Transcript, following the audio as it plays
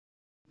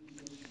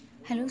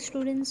Hello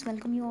students,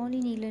 welcome you all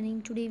in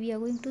e-learning. Today we are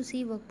going to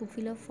see workbook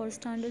fill up for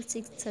standard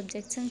 6th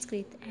subject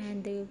Sanskrit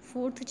and the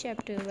 4th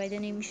chapter by the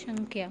name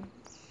SANKHYA.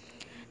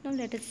 Now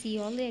let us see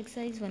all the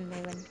exercise one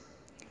by one.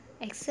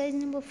 Exercise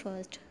number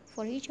first.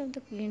 For each of the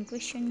given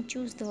question,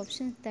 choose the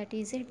options that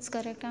is its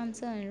correct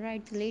answer and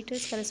write the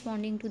letters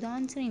corresponding to the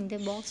answer in the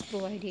box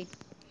provided.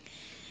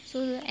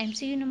 So the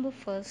MCQ number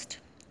first.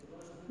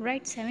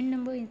 Write 7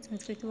 number in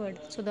Sanskrit word.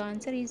 So the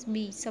answer is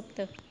B,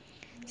 Sapta.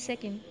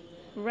 Second,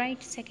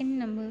 write second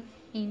number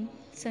in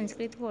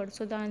Sanskrit word.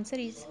 So the answer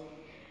is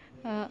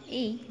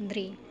A,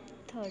 Dre.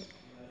 Third,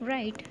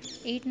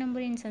 write 8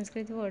 number in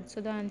Sanskrit word. So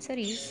the answer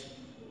is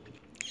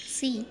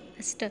C,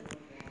 Asta.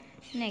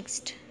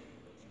 Next,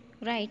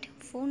 write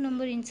 4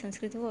 number in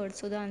Sanskrit word.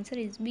 So the answer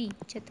is B,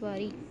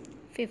 Chatwari.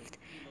 Fifth,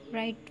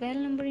 write 12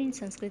 number in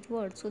Sanskrit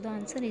word. So the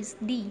answer is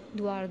D,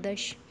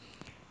 Dwardash.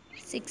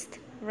 Sixth,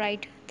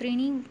 write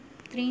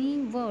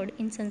Trini word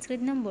in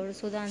Sanskrit number.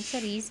 So the answer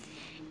is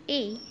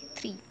A,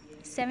 3.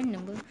 7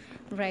 number,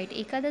 write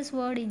Ekadas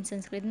word in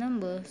Sanskrit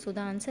number. So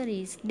the answer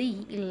is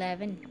D,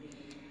 11.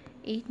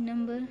 8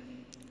 number,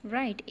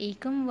 write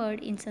Ekam word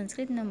in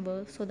Sanskrit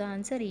number. So the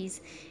answer is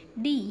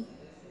D,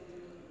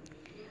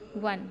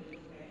 1.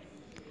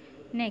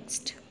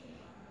 Next,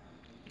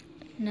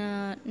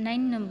 9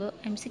 number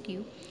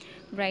MCQ,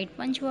 write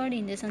Panch word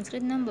in the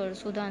Sanskrit number.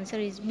 So the answer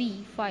is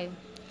B, 5.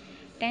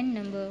 10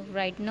 number,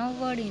 write no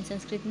word in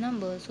Sanskrit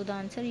number. So the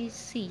answer is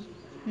C,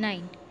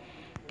 9.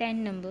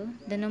 10 number,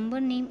 the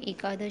number name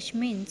Ekadash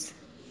means.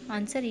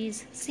 Answer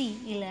is C,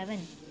 11.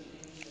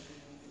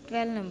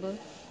 12 number,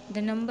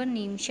 the number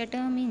name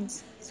Shatter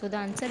means. So the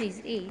answer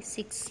is A,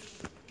 6.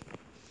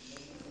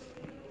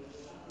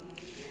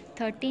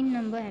 13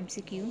 number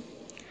MCQ,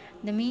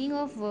 the meaning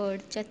of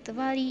word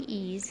Chatwari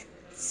is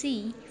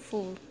C,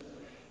 4.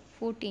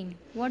 14.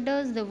 What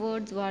does the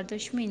word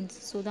Dwardash means?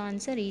 So the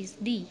answer is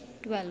D,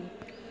 12.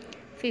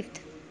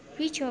 Fifth,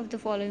 which of the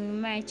following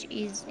match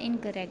is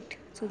incorrect?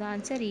 So the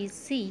answer is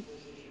C,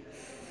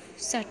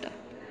 Sata.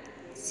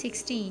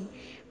 16.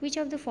 Which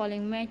of the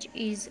following match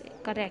is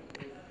correct?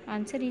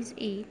 Answer is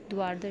A,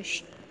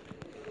 Dwardash.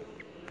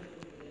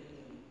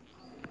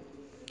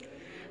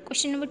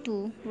 Question number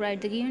 2.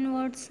 Write the given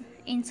words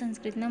in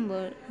Sanskrit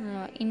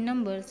in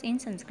numbers in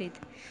Sanskrit.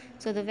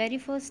 So the very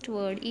first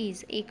word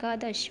is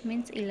Ekadash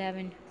means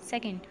 11.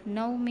 Second,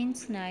 Nav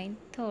means 9.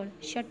 Third,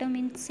 Shata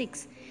means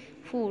 6.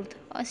 Fourth,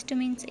 Ashta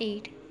means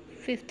 8.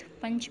 Fifth,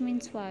 Panch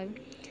means 5.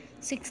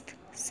 Sixth,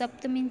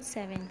 Sapt means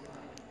 7.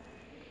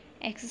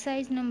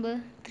 Exercise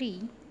number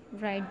 3.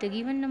 Write the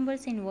given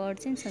numbers in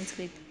words in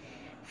Sanskrit.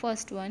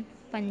 First one,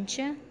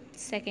 Pancha.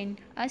 Second,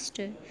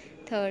 Ashta.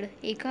 Third,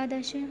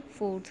 Ekadasha.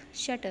 Fourth,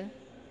 Shata.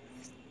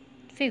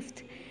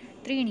 Fifth,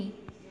 Trini.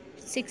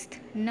 Sixth,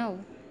 Nav.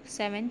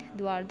 Seventh,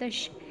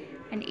 Dwardash.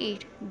 And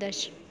eighth,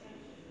 Dash.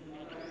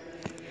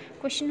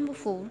 Question number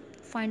 4.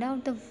 Find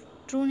out the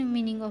true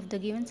meaning of the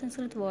given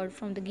Sanskrit word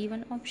from the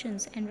given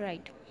options and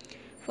write.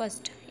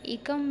 First,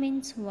 Ekam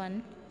means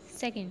 1.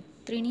 Second,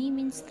 Trini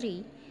means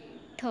 3.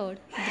 Third,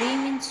 Dre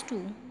means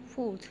 2.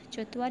 Fourth,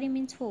 Chatwari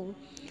means 4.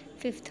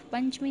 Fifth,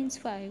 Panch means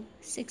 5.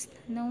 Sixth,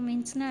 Nav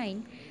means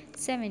 9.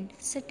 Seventh,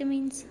 Sat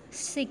means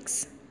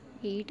 6.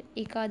 8,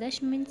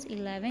 Ekadash means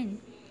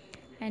 11.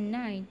 And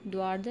 9,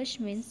 Dwardash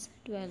means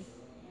 12.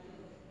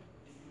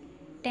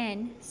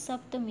 10,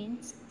 Sapt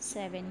means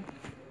 7.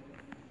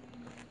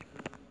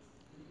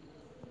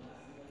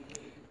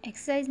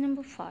 Exercise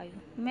number 5.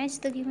 Match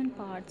the given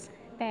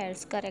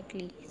pairs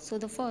correctly. So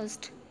the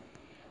first,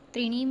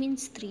 Trini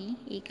means 3,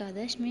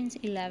 Ekadash means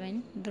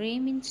 11, Dre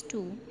means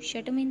 2,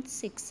 Shat means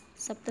 6,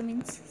 Sapta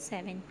means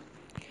 7.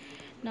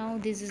 Now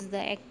this is the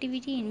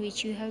activity in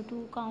which you have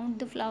to count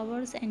the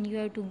flowers and you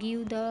have to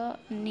give the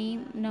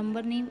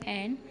number name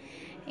and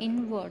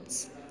in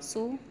words.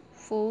 So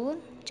 4,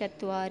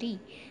 Chatwari,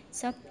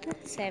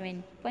 Sapt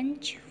 7,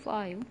 Panch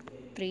 5,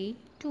 3,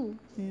 2,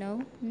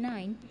 Nav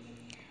 9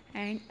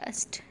 and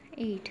Ast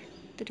 8,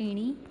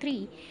 Trini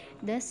 3,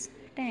 thus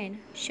 10,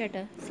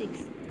 Shata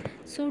 6.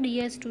 So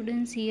dear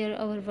students, here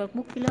our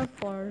workbook fill up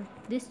for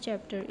this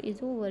chapter is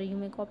over. You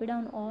may copy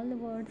down all the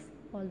words,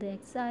 all the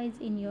exercise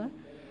in your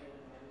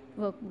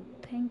workbook.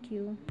 Thank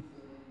you.